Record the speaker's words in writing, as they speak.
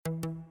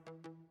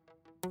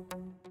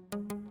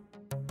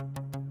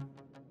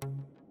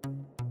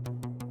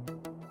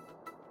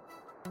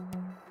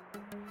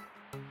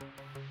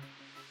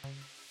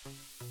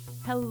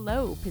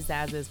Hello,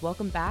 Pizzazzes.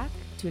 Welcome back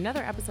to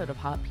another episode of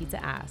Hot Pizza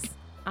Ass.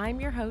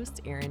 I'm your host,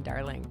 Erin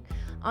Darling.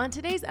 On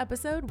today's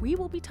episode, we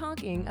will be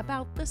talking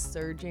about the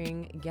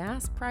surging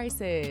gas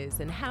prices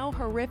and how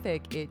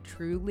horrific it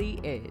truly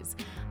is.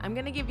 I'm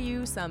going to give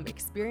you some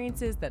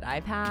experiences that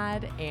I've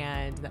had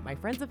and that my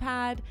friends have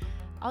had.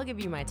 I'll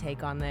give you my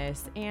take on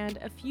this and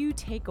a few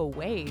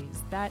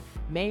takeaways that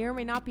may or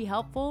may not be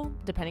helpful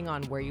depending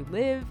on where you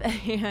live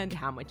and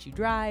how much you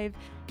drive,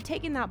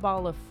 taking that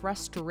ball of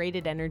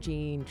frustrated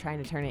energy and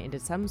trying to turn it into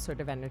some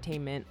sort of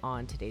entertainment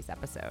on today's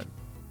episode.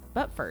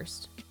 But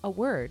first, a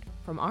word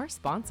from our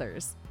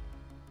sponsors.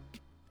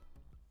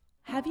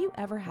 Have you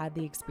ever had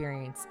the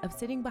experience of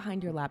sitting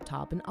behind your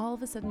laptop and all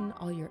of a sudden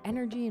all your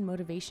energy and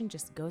motivation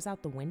just goes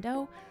out the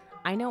window?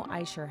 I know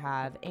I sure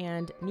have,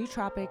 and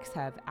nootropics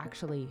have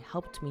actually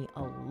helped me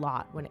a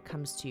lot when it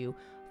comes to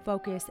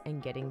focus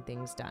and getting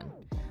things done.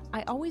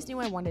 I always knew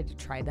I wanted to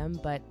try them,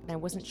 but I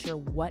wasn't sure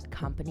what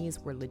companies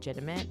were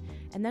legitimate,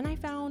 and then I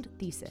found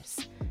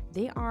Thesis.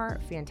 They are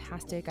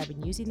fantastic. I've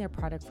been using their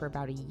product for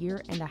about a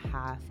year and a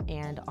half,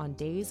 and on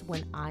days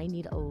when I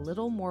need a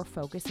little more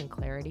focus and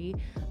clarity,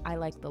 I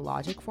like the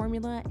Logic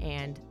formula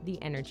and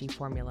the Energy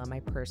formula,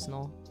 my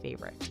personal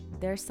favorite.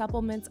 Their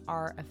supplements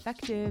are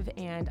effective,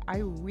 and I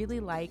really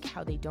like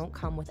how they don't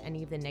come with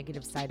any of the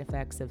negative side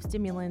effects of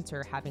stimulants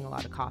or having a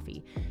lot of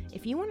coffee.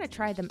 If you want to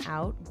try them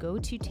out, go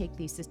to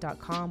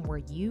takethesis.com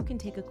where you can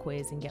take a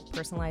quiz and get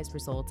personalized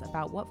results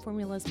about what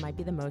formulas might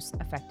be the most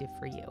effective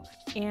for you.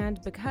 And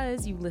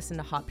because you listen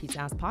to Hot Pizza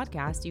Ass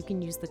podcast, you can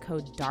use the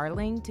code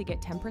DARLING to get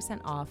 10%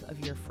 off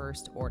of your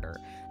first order.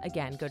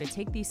 Again, go to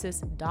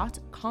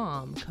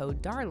takethesis.com,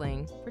 code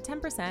DARLING for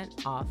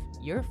 10% off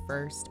your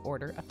first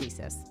order of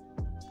Thesis.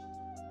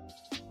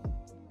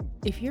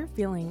 If you're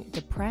feeling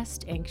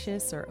depressed,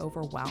 anxious, or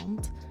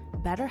overwhelmed,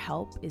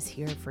 BetterHelp is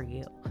here for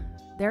you.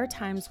 There are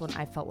times when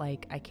I felt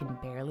like I can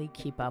barely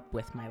keep up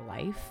with my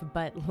life,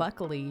 but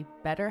luckily,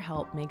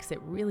 BetterHelp makes it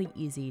really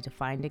easy to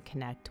find and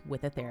connect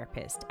with a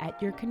therapist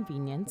at your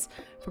convenience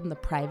from the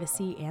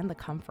privacy and the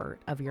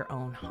comfort of your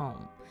own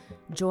home.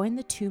 Join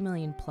the 2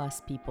 million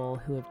plus people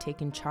who have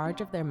taken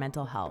charge of their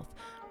mental health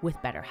with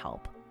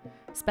BetterHelp.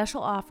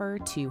 Special offer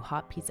to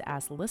Hot Pizza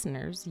Ass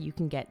listeners, you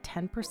can get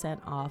 10%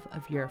 off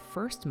of your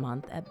first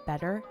month at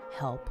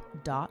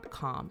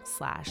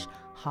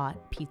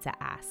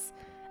betterhelp.com/hotpizzaass.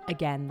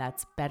 Again,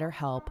 that's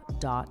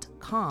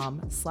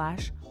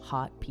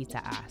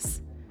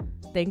betterhelp.com/hotpizzaass.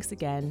 Thanks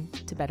again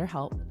to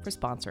BetterHelp for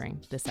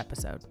sponsoring this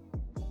episode.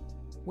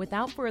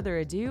 Without further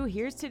ado,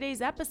 here's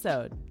today's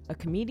episode, a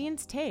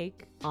comedian's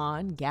take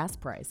on gas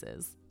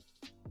prices.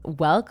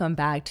 Welcome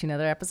back to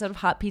another episode of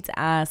Hot Pizza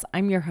Ass.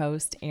 I'm your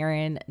host,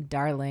 Erin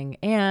Darling,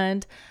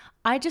 and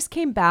I just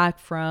came back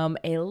from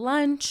a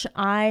lunch.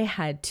 I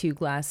had 2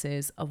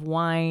 glasses of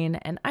wine,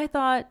 and I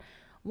thought,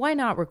 why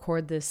not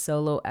record this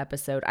solo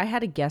episode? I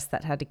had a guest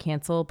that had to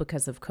cancel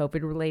because of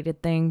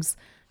COVID-related things.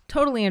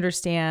 Totally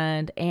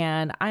understand,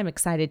 and I'm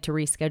excited to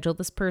reschedule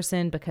this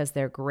person because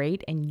they're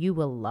great and you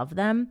will love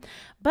them.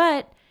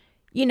 But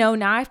now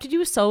I have to do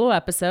a solo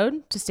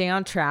episode to stay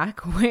on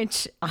track,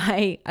 which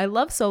I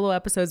love solo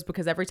episodes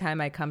because every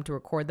time I come to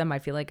record them, I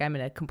feel like I'm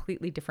in a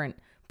completely different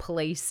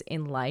place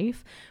in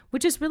life,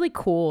 which is really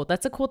cool.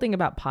 That's a cool thing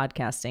about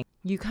podcasting.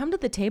 You come to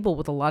the table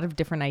with a lot of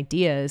different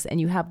ideas and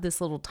you have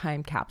this little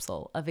time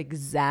capsule of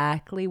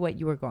exactly what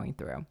you were going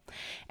through.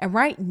 And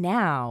right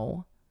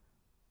now,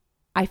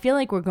 I feel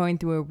like we're going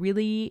through a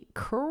really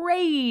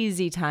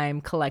crazy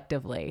time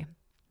collectively.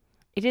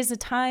 It is a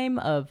time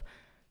of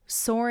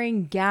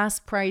soaring gas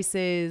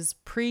prices,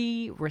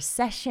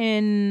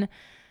 pre-recession,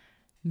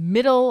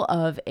 middle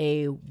of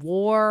a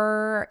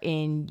war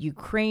in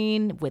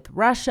Ukraine with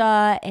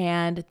Russia,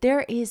 and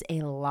there is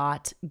a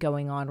lot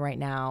going on right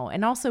now.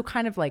 And also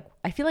kind of like,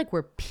 I feel like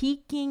we're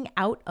peaking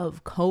out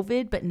of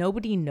COVID, but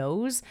nobody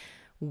knows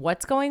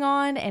what's going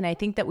on. And I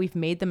think that we've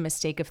made the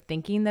mistake of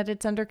thinking that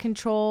it's under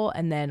control.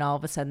 And then all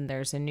of a sudden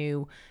there's a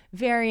new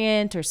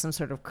variant or some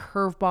sort of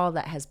curveball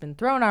that has been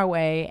thrown our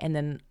way. And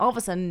then all of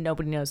a sudden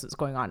nobody knows what's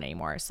going on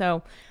anymore.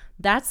 So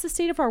that's the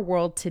state of our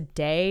world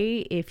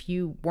today. If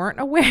you weren't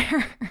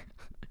aware,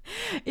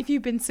 if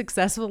you've been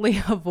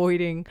successfully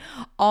avoiding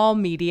all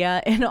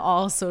media and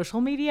all social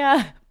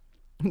media,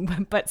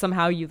 but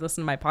somehow you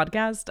listen to my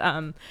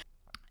podcast.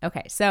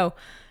 Okay, so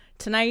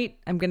tonight,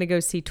 I'm going to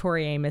go see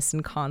Tori Amos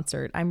in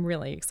concert. I'm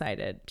really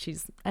excited.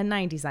 She's a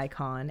 90s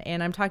icon.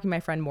 And I'm talking to my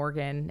friend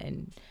Morgan,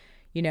 and,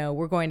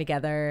 we're going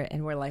together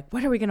and we're like,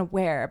 what are we going to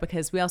wear?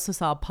 Because we also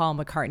saw Paul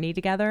McCartney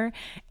together.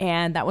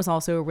 And that was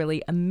also a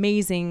really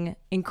amazing,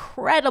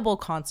 incredible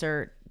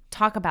concert.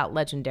 Talk about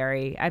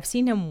legendary. I've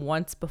seen him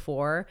once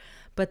before,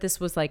 but this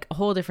was like a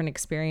whole different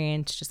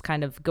experience, just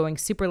kind of going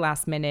super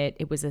last minute.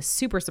 It was a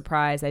super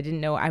surprise. I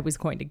didn't know I was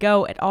going to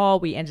go at all.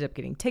 We ended up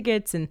getting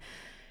tickets, and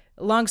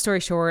long story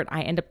short,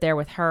 I end up there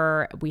with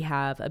her. We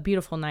have a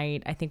beautiful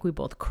night. I think we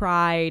both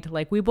cried.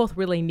 Like, we both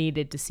really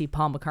needed to see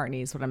Paul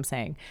McCartney is what I'm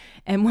saying.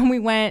 And when we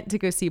went to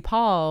go see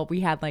Paul, we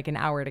had like an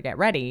hour to get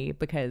ready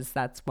because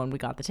that's when we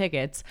got the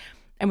tickets.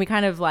 And we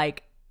kind of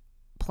like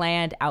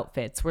planned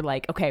outfits. We're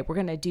like, okay, we're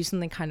going to do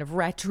something kind of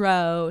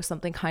retro,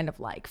 something kind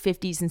of like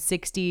 50s and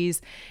 60s.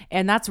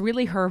 And that's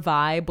really her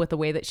vibe with the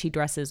way that she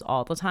dresses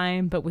all the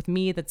time. But with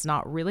me, that's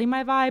not really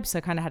my vibe. So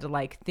I kind of had to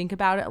like think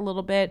about it a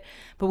little bit.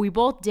 But we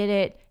both did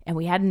it and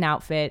we had an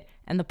outfit.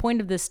 And the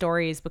point of this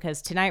story is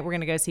because tonight we're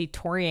going to go see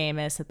Tori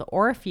Amos at the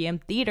Orpheum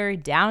Theater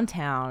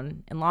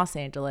downtown in Los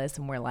Angeles.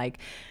 And we're like,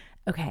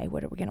 okay,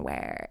 what are we going to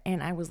wear?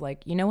 And I was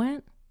like, you know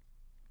what?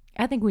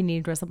 I think we need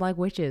to dress up like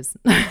witches.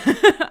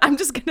 I'm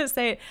just going to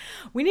say it.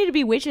 We need to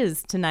be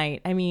witches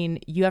tonight. I mean,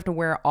 you have to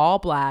wear all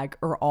black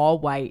or all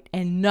white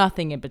and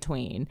nothing in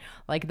between.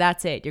 Like,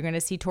 that's it. You're going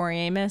to see Tori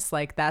Amos.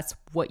 Like, that's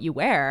what you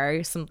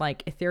wear. Some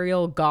like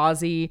ethereal,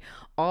 gauzy,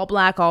 all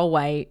black, all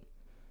white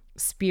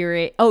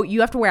spirit. Oh, you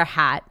have to wear a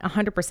hat,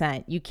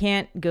 100%. You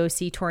can't go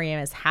see Tori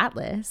Amos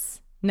hatless.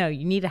 No,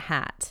 you need a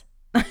hat.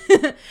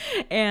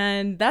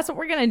 And that's what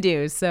we're going to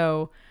do.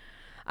 So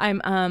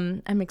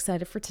I'm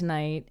excited for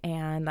tonight,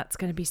 and that's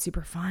going to be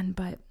super fun.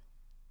 But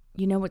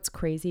you know what's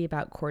crazy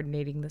about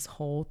coordinating this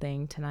whole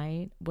thing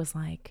tonight was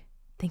like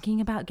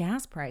thinking about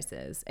gas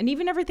prices, and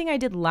even everything I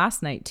did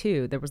last night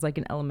too. There was like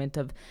an element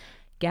of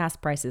gas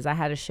prices. I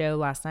had a show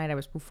last night. I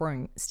was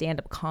performing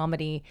stand-up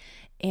comedy,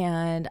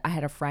 and I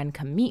had a friend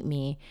come meet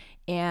me,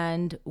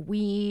 and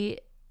we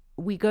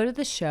go to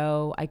the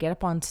show. I get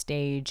up on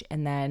stage,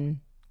 and then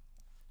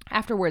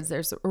afterwards,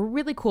 there's a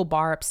really cool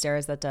bar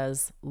upstairs that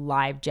does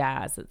live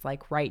jazz. It's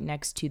like right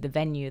next to the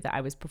venue that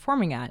I was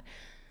performing at.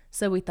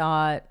 So we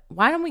thought,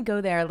 why don't we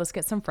go there? Let's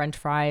get some French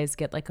fries,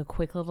 get like a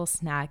quick little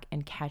snack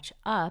and catch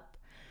up.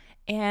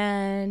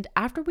 And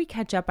after we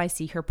catch up, I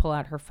see her pull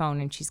out her phone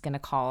and she's going to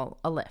call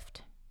a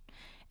Lyft.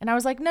 And I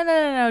was like,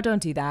 no,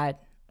 don't do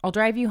that. I'll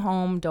drive you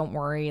home. Don't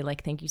worry.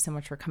 Like, thank you so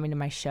much for coming to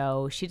my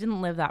show. She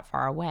didn't live that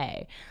far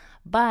away.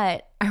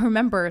 But I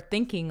remember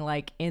thinking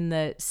like in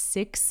the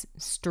 6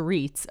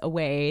 streets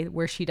away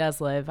where she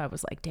does live, I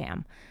was like,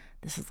 damn,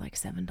 this is like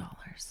 $7.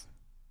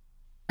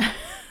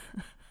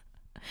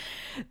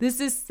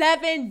 This is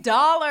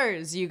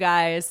 $7, you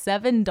guys,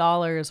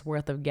 $7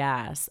 worth of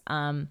gas.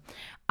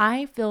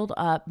 I filled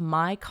up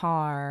my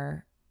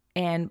car,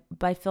 and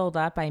by filled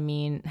up, I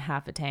mean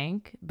half a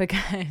tank,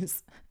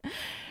 because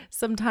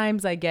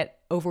sometimes I get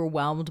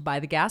overwhelmed by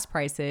the gas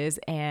prices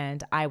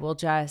and I will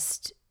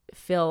just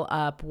fill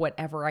up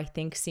whatever I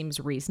think seems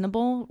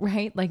reasonable,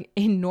 right? Like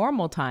in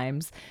normal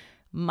times,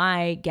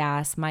 my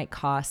gas might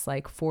cost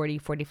like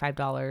 $40,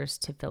 $45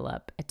 to fill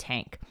up a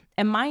tank.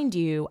 And mind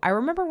you, I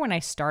remember when I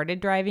started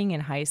driving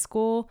in high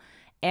school,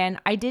 and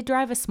I did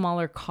drive a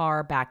smaller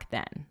car back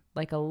then,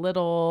 like a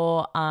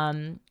little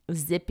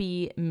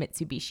zippy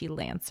Mitsubishi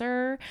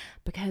Lancer,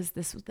 because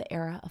this was the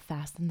era of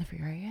Fast and the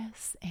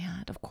Furious.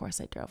 And of course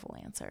I drove a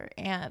Lancer,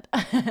 and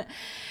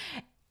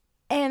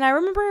and I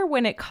remember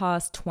when it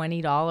cost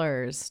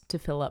 $20 to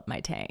fill up my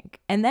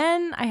tank. And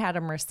then I had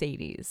a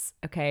Mercedes.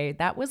 Okay,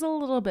 that was a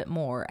little bit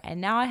more.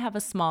 And now I have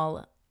a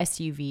small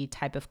SUV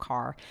type of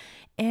car.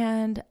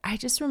 And I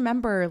just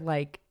remember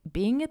like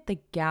being at the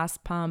gas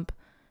pump,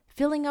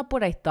 filling up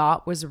what I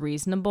thought was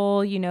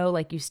reasonable. You know,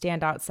 like you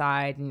stand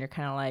outside and you're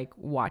kind of like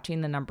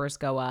watching the numbers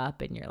go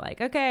up and you're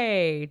like,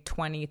 okay,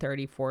 20,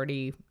 30,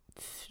 40,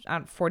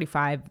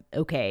 45.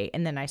 Okay.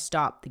 And then I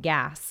stop the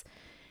gas.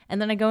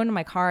 And then I go into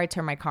my car, I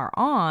turn my car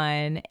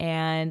on,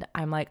 and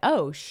I'm like,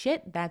 oh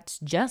shit, that's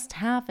just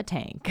half a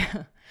tank.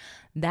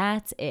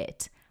 That's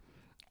it.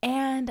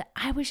 And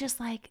I was just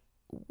like,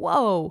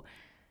 whoa,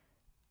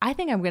 I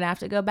think I'm going to have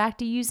to go back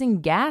to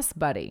using Gas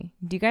Buddy.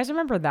 Do you guys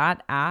remember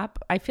that app?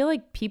 I feel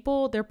like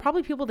there are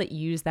probably people that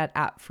use that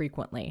app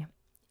frequently.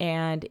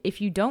 And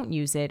if you don't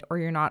use it or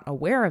you're not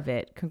aware of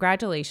it,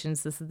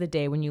 congratulations. This is the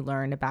day when you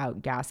learn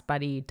about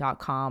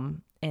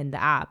gasbuddy.com in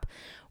the app,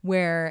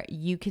 where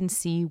you can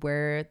see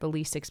where the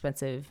least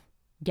expensive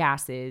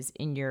gas is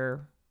in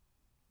your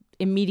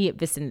immediate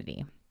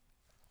vicinity.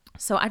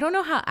 So I don't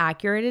know how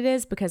accurate it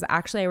is, because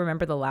actually I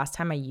remember the last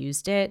time I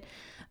used it,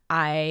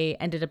 I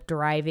ended up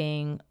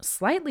driving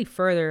slightly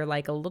further,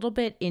 like a little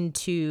bit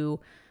into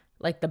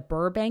like the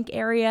Burbank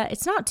area.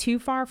 It's not too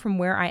far from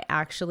where I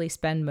actually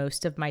spend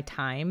most of my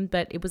time,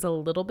 but it was a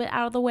little bit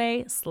out of the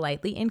way,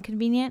 slightly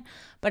inconvenient,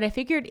 but I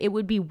figured it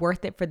would be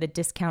worth it for the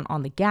discount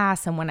on the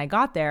gas. And when I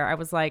got there, I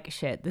was like,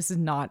 shit, this is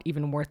not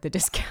even worth the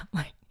discount.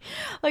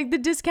 Like the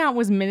discount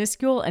was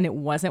minuscule, and it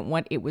wasn't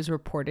what it was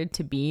reported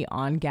to be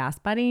on Gas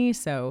Buddy.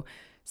 So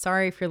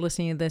sorry if you're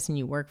listening to this and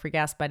you work for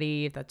Gas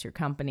Buddy, if that's your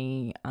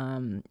company.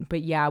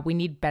 But yeah, we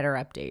need better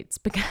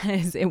updates,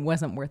 because it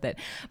wasn't worth it.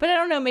 But I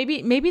don't know, maybe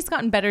it's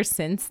gotten better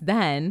since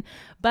then.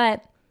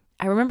 But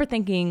I remember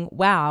thinking,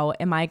 wow,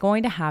 am I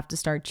going to have to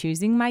start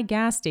choosing my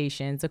gas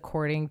stations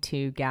according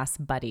to Gas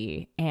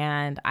Buddy?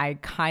 And I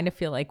kind of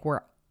feel like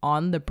we're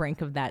on the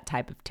brink of that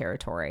type of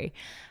territory,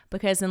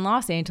 because in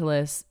Los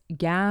Angeles,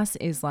 gas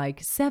is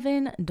like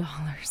 $7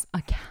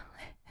 a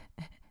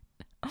gallon.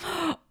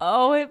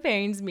 Oh, it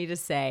pains me to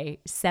say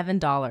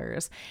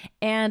 $7.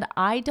 And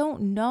I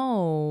don't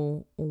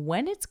know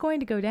when it's going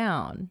to go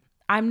down.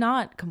 I'm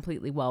not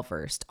completely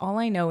well-versed. All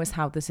I know is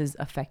how this is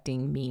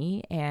affecting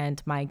me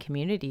and my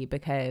community,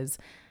 because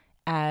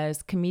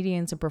as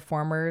comedians and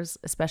performers,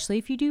 especially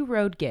if you do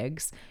road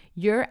gigs,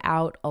 you're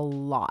out a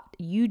lot.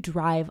 You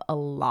drive a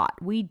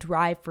lot. We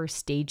drive for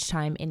stage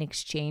time in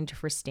exchange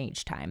for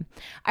stage time.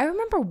 I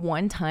remember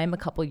one time a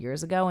couple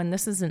years ago, and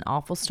this is an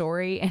awful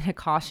story and a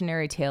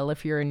cautionary tale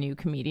if you're a new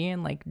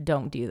comedian, like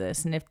don't do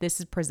this. And if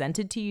this is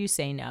presented to you,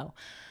 say no.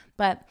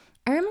 But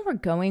I remember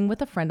going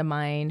with a friend of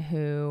mine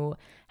who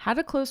had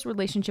a close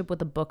relationship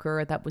with a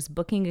booker that was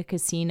booking a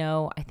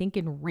casino, I think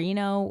in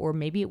Reno, or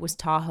maybe it was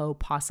Tahoe,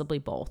 possibly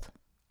both.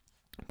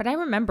 But I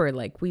remember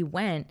like we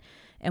went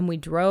and we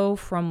drove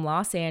from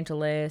Los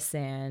Angeles,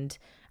 and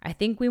I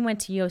think we went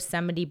to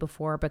Yosemite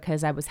before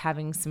because I was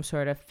having some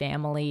sort of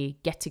family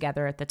get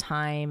together at the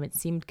time. It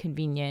seemed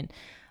convenient.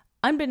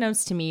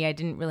 Unbeknownst to me, I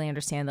didn't really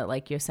understand that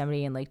like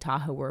Yosemite and Lake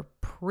Tahoe were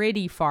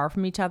pretty far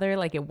from each other.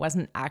 Like it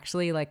wasn't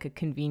actually like a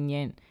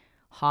convenient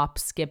hop,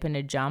 skip, and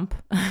a jump.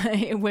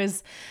 It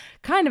was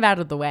kind of out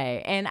of the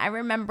way. And I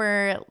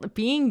remember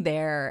being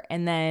there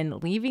and then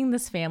leaving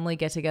this family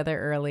get together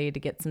early to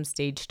get some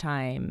stage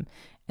time,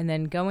 and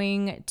then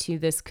going to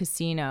this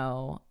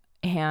casino,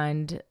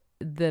 and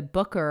the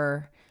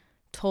booker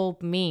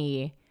told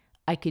me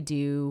I could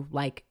do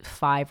like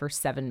 5 or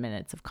 7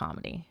 minutes of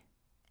comedy.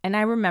 And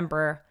I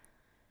remember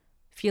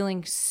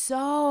feeling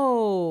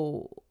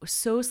so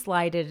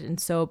slighted and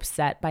so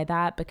upset by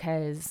that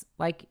because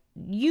like,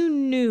 you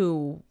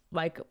knew,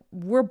 like,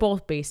 we're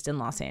both based in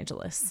Los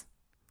Angeles.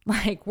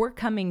 Like, we're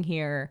coming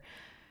here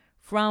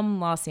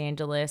from Los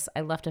Angeles. I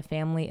left a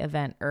family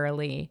event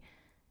early.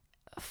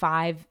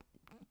 5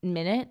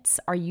 minutes?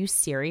 Are you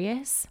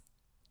serious?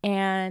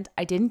 And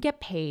I didn't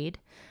get paid.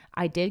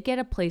 I did get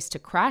a place to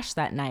crash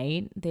that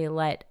night. They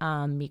let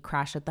me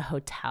crash at the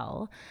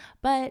hotel.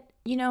 But,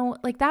 you know,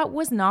 like, that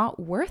was not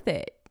worth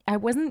it. I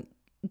wasn't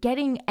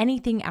getting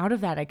anything out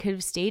of that. I could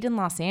have stayed in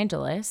Los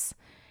Angeles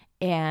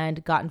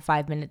and gotten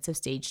 5 minutes of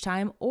stage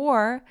time,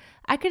 or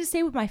I could have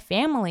stayed with my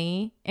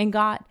family and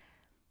got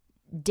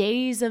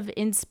days of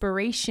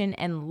inspiration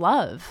and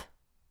love.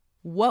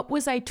 What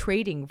was I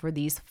trading for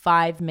these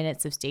 5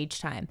 minutes of stage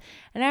time?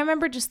 And I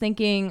remember just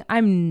thinking,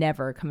 I'm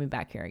never coming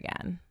back here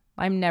again.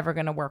 I'm never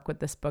going to work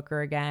with this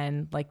booker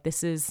again. Like,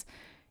 this is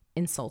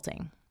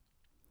insulting.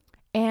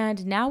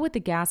 And now with the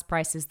gas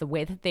prices the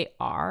way that they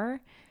are,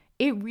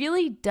 it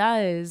really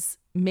does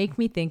make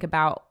me think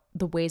about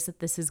the ways that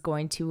this is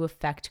going to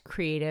affect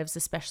creatives,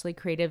 especially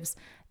creatives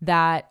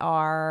that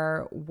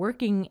are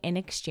working in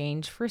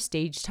exchange for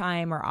stage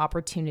time or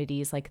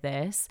opportunities like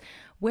this,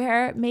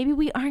 where maybe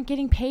we aren't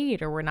getting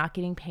paid or we're not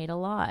getting paid a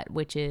lot,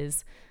 which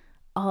is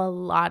a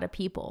lot of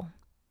people.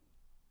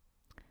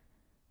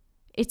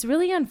 It's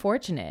really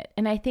unfortunate.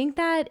 And I think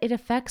that it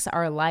affects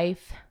our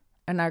life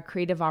and our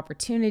creative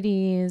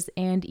opportunities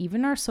and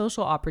even our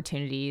social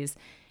opportunities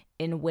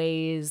in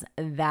ways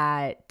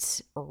that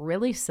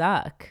really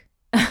suck.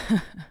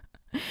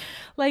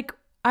 Like,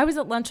 I was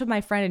at lunch with my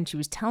friend and she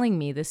was telling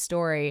me this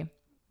story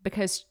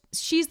because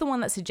she's the one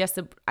that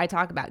suggested I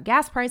talk about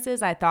gas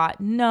prices. I thought,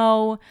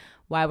 no,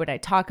 why would I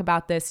talk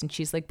about this? And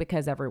she's like,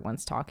 because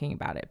everyone's talking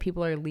about it.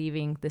 People are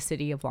leaving the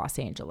city of Los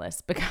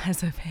Angeles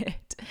because of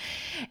it.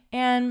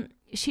 And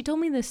she told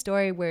me this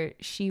story where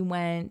she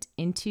went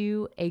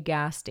into a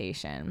gas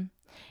station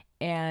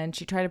and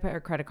she tried to put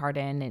her credit card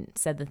in and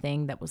said the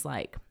thing that was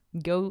like,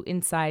 go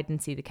inside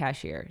and see the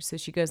cashier. So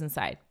she goes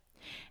inside.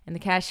 And the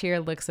cashier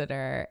looks at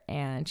her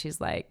and she's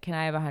like, can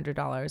I have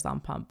 $100 on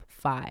pump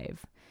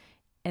 5?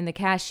 And the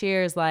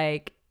cashier is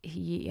like,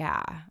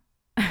 yeah.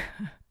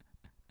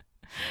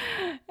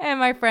 And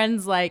my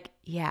friend's like,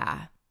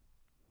 yeah.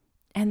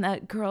 And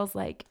the girl's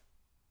like,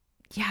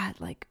 yeah,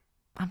 like,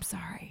 I'm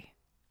sorry.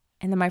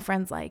 And then my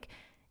friend's like,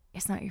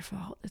 it's not your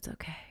fault. It's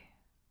okay.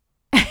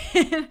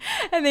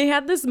 And they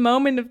had this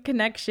moment of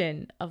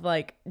connection of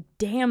like,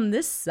 damn,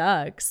 this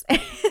sucks.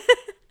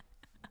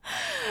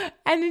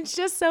 And it's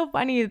just so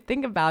funny to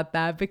think about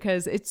that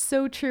because it's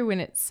so true and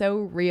it's so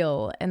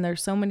real. And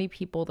there's so many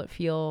people that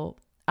feel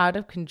out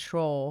of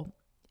control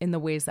in the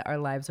ways that our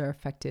lives are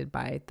affected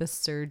by the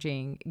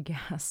surging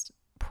gas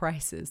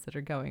prices that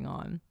are going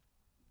on.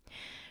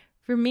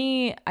 For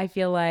me, I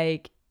feel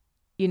like,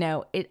 you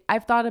know,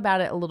 I've thought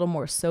about it a little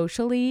more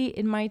socially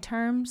in my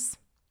terms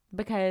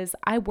because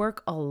I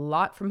work a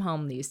lot from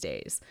home these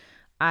days.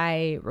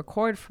 I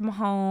record from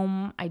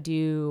home. I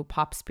do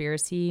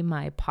Popspiracy,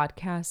 my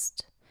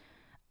podcast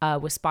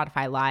with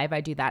Spotify Live.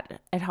 I do that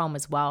at home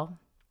as well.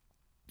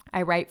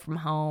 I write from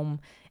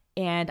home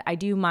and I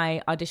do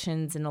my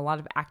auditions and a lot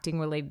of acting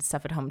related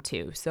stuff at home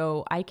too.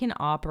 So I can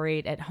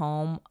operate at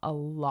home a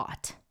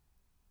lot.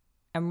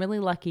 I'm really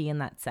lucky in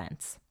that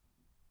sense.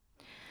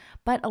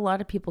 But a lot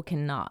of people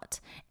cannot.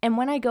 And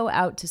when I go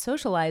out to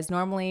socialize,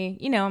 normally,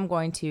 you know, I'm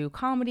going to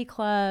comedy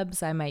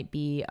clubs. I might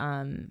be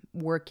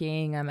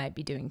working. I might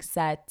be doing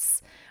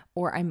sets.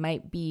 Or I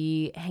might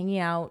be hanging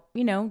out,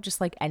 you know, just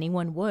like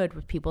anyone would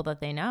with people that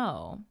they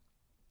know.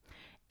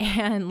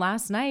 And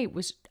last night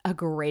was a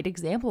great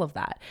example of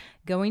that.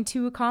 Going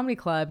to a comedy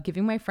club,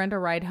 giving my friend a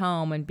ride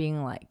home and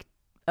being like,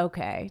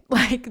 okay,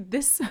 like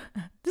this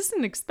is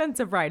an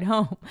expensive ride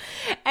home.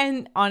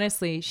 And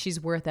honestly,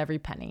 she's worth every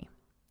penny.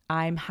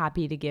 I'm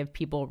happy to give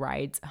people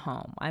rides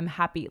home. I'm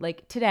happy.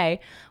 Like today,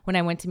 when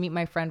I went to meet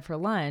my friend for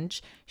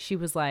lunch, she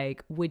was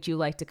like, would you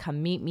like to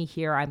come meet me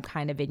here? I'm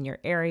kind of in your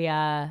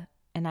area.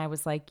 And I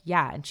was like,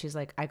 yeah. And she's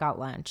like, I got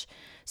lunch.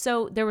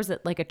 So there was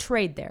like a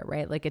trade there,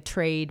 right? Like a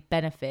trade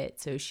benefit.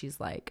 So she's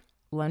like,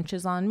 lunch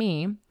is on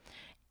me.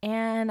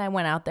 And I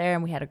went out there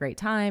and we had a great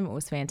time. It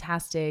was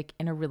fantastic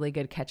and a really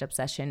good catch-up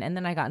session. And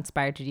then I got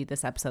inspired to do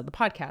this episode of the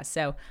podcast.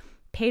 So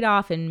paid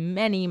off in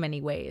many,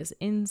 many ways,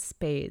 in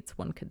spades,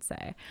 one could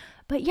say.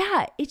 But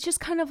yeah, it's just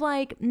kind of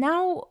like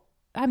now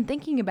I'm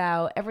thinking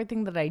about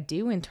everything that I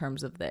do in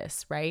terms of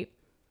this, right?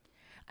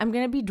 I'm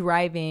going to be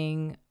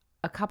driving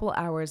a couple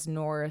hours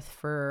north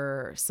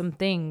for some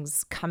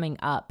things coming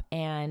up.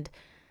 And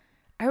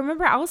I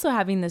remember also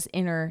having this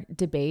inner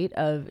debate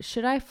of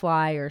should I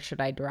fly or should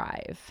I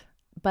drive?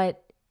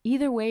 But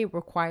either way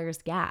requires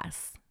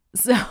gas.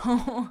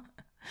 So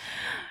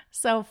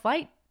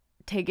flight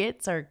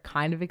tickets are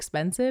kind of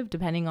expensive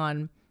depending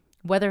on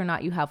whether or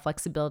not you have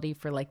flexibility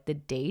for like the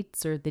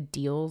dates or the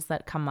deals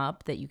that come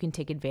up that you can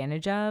take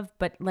advantage of.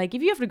 But like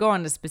if you have to go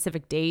on a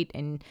specific date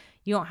and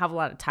you don't have a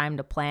lot of time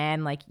to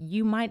plan, like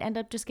you might end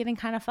up just getting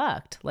kind of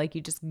fucked. Like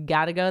you just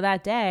got to go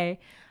that day,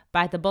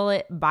 bite the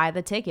bullet, buy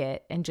the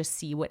ticket, and just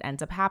see what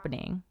ends up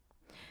happening.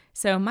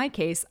 So in my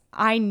case,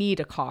 I need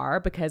a car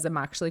because I'm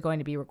actually going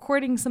to be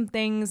recording some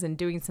things and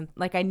doing some,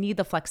 like I need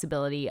the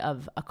flexibility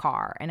of a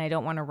car and I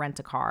don't want to rent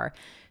a car.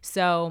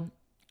 So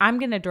I'm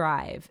going to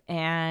drive.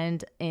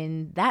 And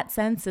in that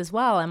sense as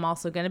well, I'm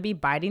also going to be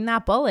biting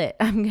that bullet.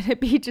 I'm going to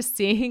be just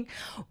seeing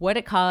what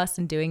it costs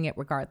and doing it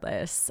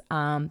regardless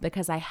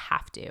because I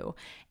have to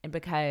and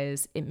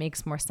because it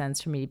makes more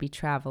sense for me to be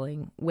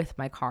traveling with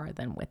my car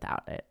than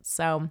without it.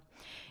 So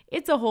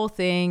it's a whole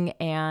thing,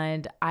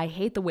 and I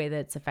hate the way that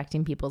it's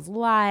affecting people's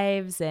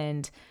lives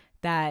and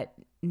that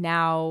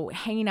now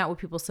hanging out with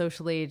people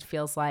socially, it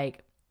feels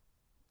like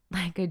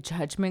a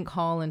judgment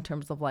call in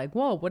terms of like,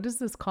 whoa, what is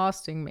this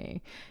costing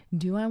me?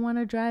 Do I want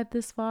to drive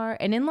this far?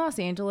 And in Los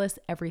Angeles,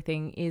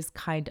 everything is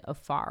kind of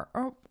far,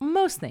 or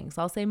most things.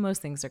 I'll say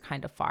most things are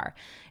kind of far.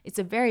 It's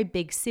a very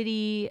big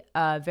city,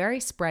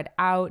 very spread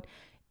out.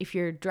 If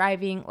you're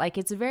driving, like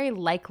it's very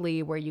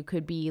likely where you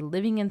could be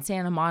living in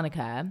Santa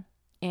Monica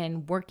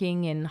and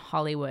working in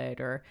Hollywood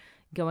or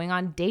going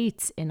on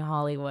dates in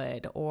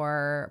Hollywood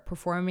or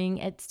performing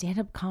at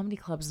stand-up comedy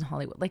clubs in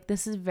Hollywood. Like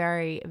this is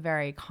very,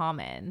 very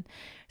common.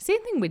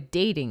 Same thing with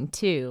dating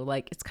too.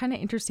 Like it's kind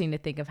of interesting to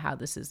think of how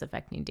this is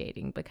affecting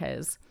dating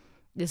because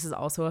this is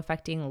also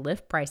affecting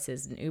Lyft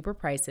prices and Uber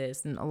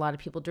prices, and a lot of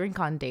people drink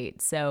on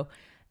dates. So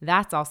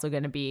that's also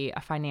going to be a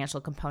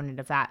financial component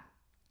of that.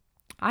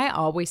 I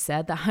always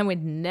said that I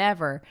would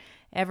never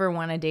ever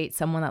want to date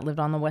someone that lived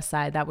on the West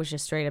Side. That was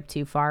just straight up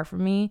too far for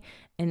me.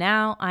 And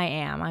now I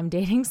am. I'm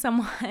dating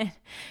someone.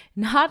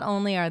 Not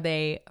only are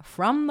they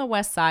from the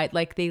West Side,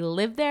 like they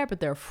live there, but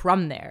they're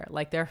from there.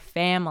 Like their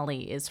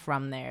family is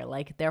from there.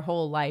 Like their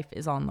whole life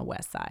is on the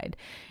West Side.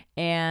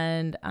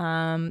 And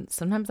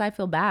sometimes I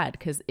feel bad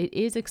because it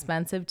is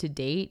expensive to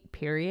date,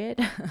 period.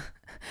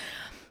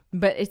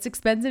 But it's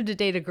expensive to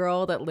date a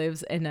girl that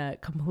lives in a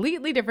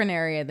completely different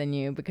area than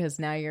you because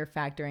now you're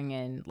factoring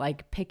in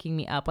like picking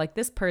me up. Like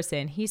this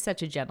person, he's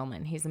such a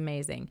gentleman. He's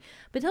amazing.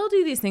 But he'll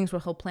do these things where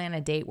he'll plan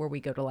a date where we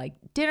go to like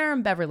dinner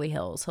in Beverly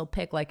Hills. He'll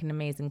pick like an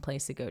amazing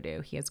place to go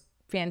to. He has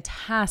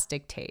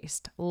fantastic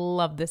taste.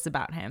 Love this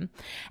about him.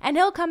 And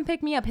he'll come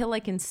pick me up. He'll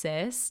like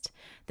insist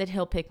that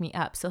he'll pick me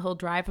up. So he'll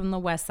drive from the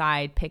West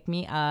Side, pick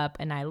me up,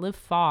 and I live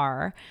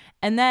far.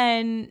 And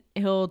then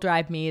he'll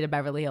drive me to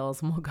Beverly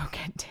Hills and we'll go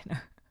get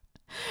dinner.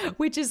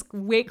 Which is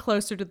way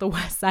closer to the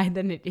West Side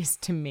than it is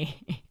to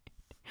me.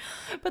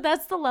 But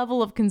that's the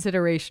level of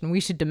consideration we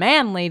should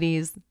demand,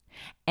 ladies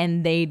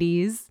and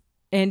ladies,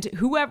 and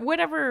whoever,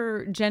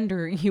 whatever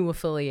gender you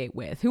affiliate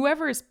with,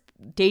 whoever is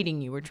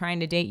dating you or trying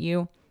to date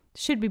you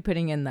should be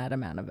putting in that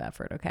amount of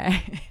effort,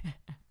 okay?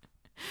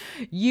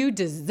 You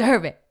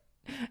deserve it.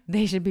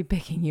 They should be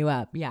picking you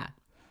up. Yeah.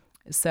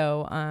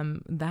 So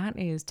that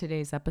is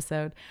today's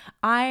episode.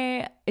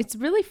 It's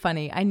really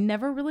funny. I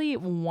never really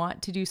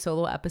want to do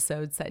solo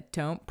episodes that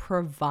don't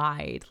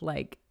provide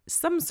like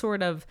some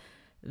sort of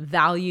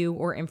value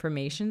or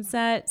information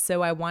set.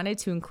 So I wanted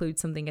to include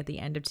something at the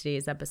end of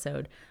today's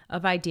episode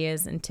of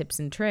ideas and tips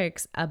and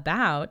tricks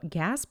about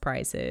gas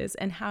prices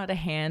and how to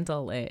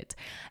handle it.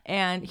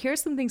 And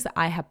here's some things that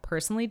I have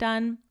personally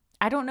done.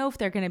 I don't know if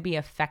they're going to be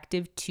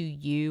effective to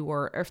you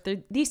or if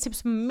these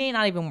tips may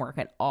not even work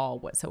at all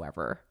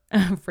whatsoever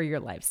for your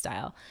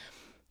lifestyle.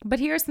 But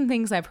here are some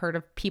things I've heard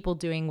of people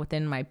doing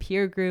within my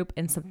peer group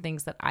and some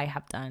things that I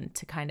have done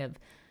to kind of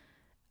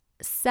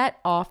set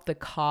off the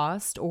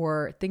cost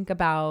or think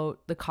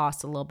about the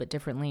cost a little bit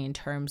differently in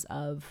terms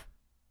of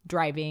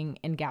driving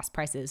and gas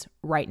prices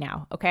right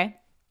now, okay?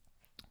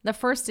 The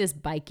first is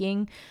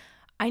biking.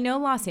 I know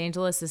Los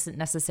Angeles isn't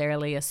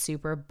necessarily a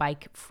super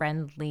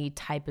bike-friendly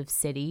type of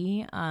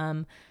city.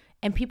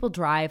 And people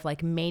drive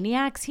like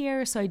maniacs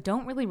here, so I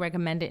don't really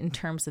recommend it in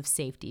terms of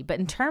safety. But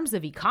in terms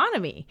of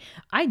economy,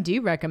 I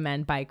do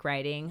recommend bike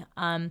riding.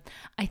 I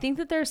think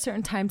that there are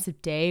certain times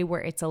of day where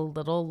it's a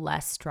little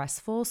less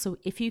stressful. So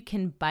if you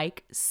can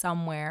bike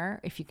somewhere,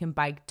 if you can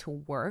bike to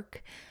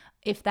work,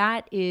 if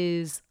that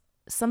is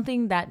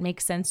something that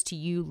makes sense to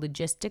you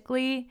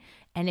logistically,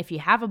 and if you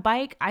have a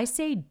bike, I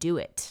say do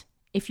it.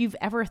 If you've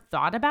ever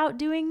thought about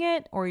doing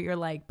it, or you're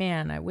like,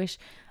 man, I wish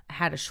I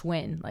had a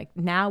Schwinn, like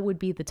now would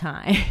be the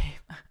time.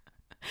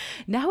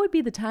 Now would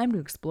be the time to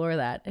explore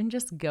that and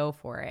just go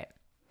for it.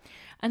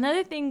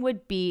 Another thing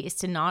would be is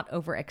to not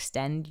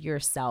overextend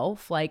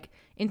yourself. Like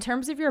in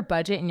terms of your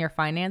budget and your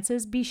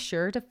finances, be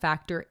sure to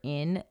factor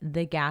in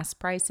the gas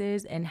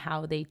prices and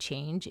how they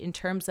change in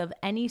terms of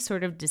any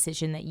sort of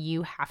decision that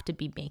you have to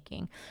be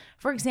making.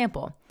 For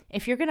example,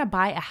 if you're going to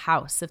buy a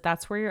house, if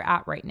that's where you're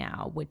at right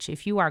now, which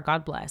if you are,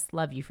 God bless,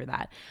 love you for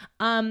that.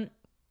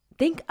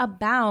 Think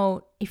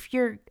about if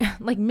you're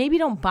like, maybe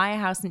don't buy a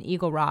house in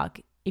Eagle Rock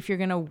if you're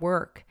going to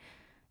work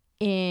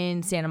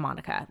in Santa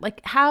Monica.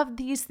 Like have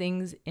these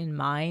things in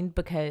mind,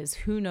 because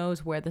who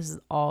knows where this is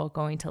all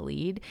going to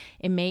lead.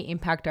 It may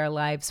impact our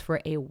lives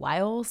for a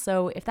while.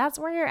 So if that's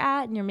where you're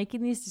at and you're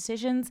making these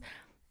decisions,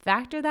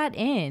 factor that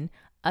in.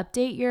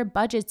 Update your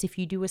budgets if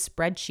you do a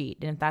spreadsheet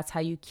and if that's how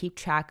you keep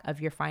track of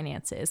your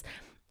finances.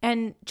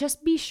 And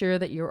just be sure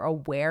that you're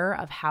aware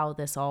of how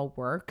this all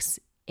works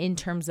in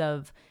terms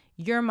of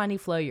your money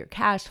flow, your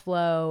cash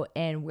flow,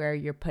 and where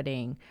you're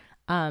putting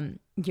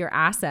your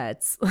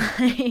assets.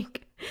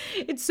 Like,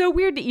 it's so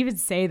weird to even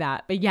say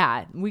that, but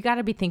yeah, we got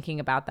to be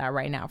thinking about that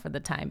right now for the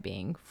time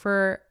being,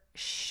 for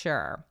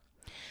sure.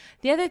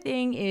 The other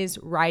thing is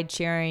ride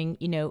sharing,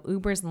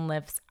 Ubers and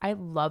Lyfts. I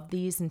love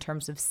these in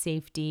terms of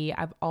safety.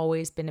 I've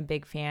always been a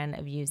big fan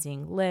of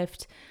using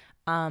Lyft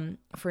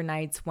for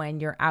nights when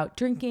you're out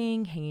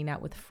drinking, hanging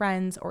out with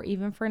friends, or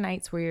even for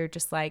nights where you're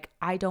just like,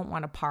 I don't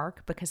want to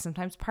park, because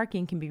sometimes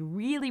parking can be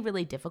really,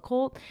 really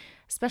difficult,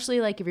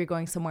 especially like if you're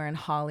going somewhere in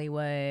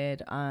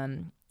Hollywood,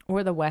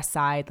 or the West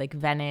Side, like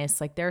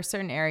Venice. Like there are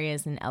certain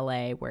areas in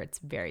LA where it's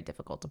very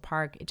difficult to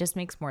park. It just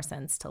makes more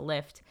sense to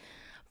Lyft.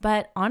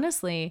 But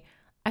honestly,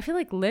 I feel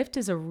like Lyft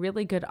is a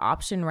really good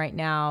option right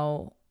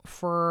now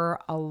for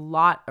a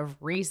lot of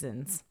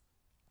reasons.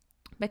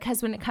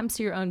 Because when it comes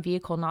to your own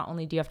vehicle, not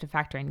only do you have to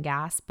factor in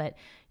gas, but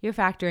you're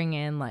factoring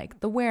in like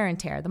the wear and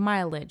tear, the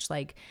mileage.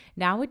 Like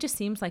now it just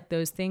seems like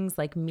those things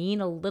like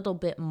mean a little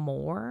bit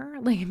more.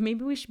 Like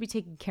maybe we should be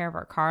taking care of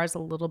our cars a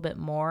little bit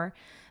more,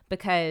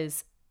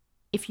 because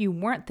if you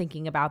weren't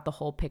thinking about the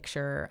whole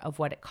picture of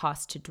what it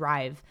costs to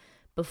drive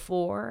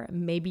before,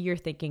 maybe you're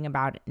thinking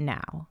about it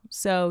now.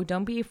 So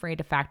don't be afraid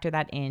to factor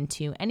that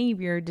into any of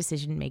your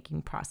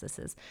decision-making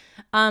processes.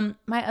 My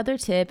other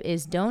tip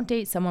is don't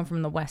date someone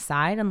from the West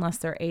Side unless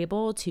they're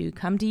able to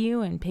come to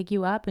you and pick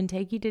you up and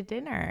take you to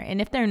dinner.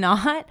 And if they're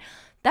not,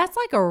 that's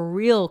like a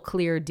real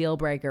clear deal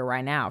breaker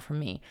right now for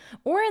me.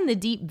 Or in the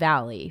Deep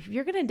Valley. If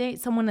you're going to date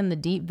someone in the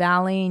Deep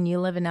Valley and you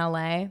live in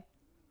LA,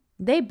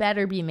 they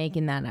better be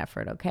making that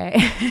effort, okay?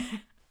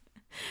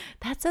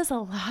 That says a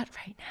lot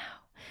right now.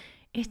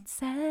 It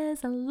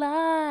says a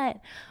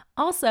lot.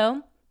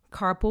 Also,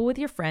 carpool with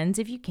your friends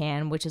if you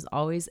can, which is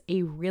always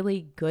a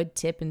really good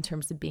tip in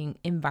terms of being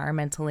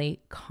environmentally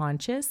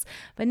conscious.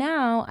 But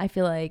now I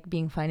feel like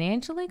being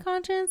financially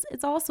conscious,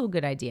 it's also a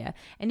good idea.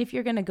 And if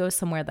you're going to go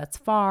somewhere that's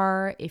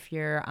far, if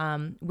you're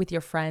with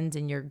your friends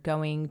and you're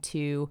going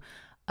to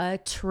a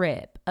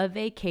trip, a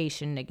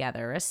vacation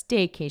together, a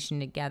staycation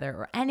together,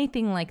 or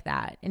anything like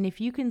that, and if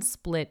you can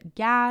split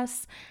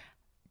gas,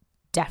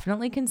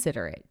 definitely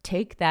consider it.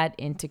 Take that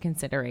into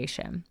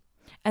consideration.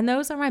 And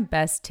those are my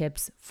best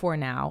tips for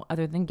now,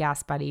 other than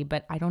Gas Buddy,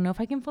 but I don't know if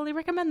I can fully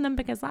recommend them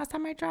because last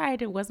time I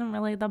tried, it wasn't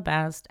really the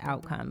best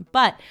outcome.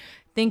 But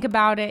think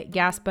about it.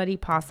 Gas Buddy,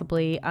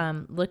 possibly.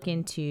 Look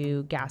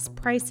into gas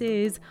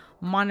prices,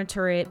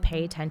 monitor it,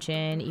 pay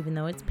attention, even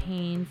though it's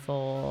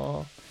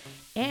painful.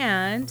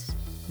 And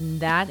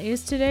that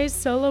is today's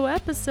solo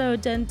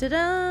episode. Dun, dun,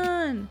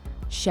 dun.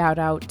 Shout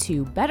out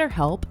to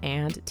BetterHelp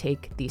and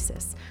Take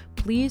Thesis.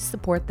 Please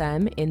support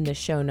them in the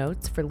show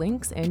notes for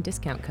links and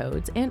discount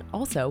codes. And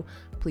also,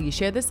 please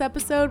share this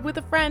episode with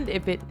a friend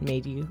if it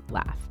made you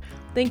laugh.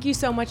 Thank you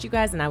so much, you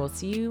guys, and I will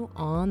see you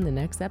on the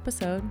next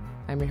episode.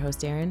 I'm your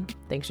host, Erin.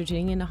 Thanks for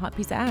tuning in to Hot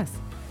Piece of Ass.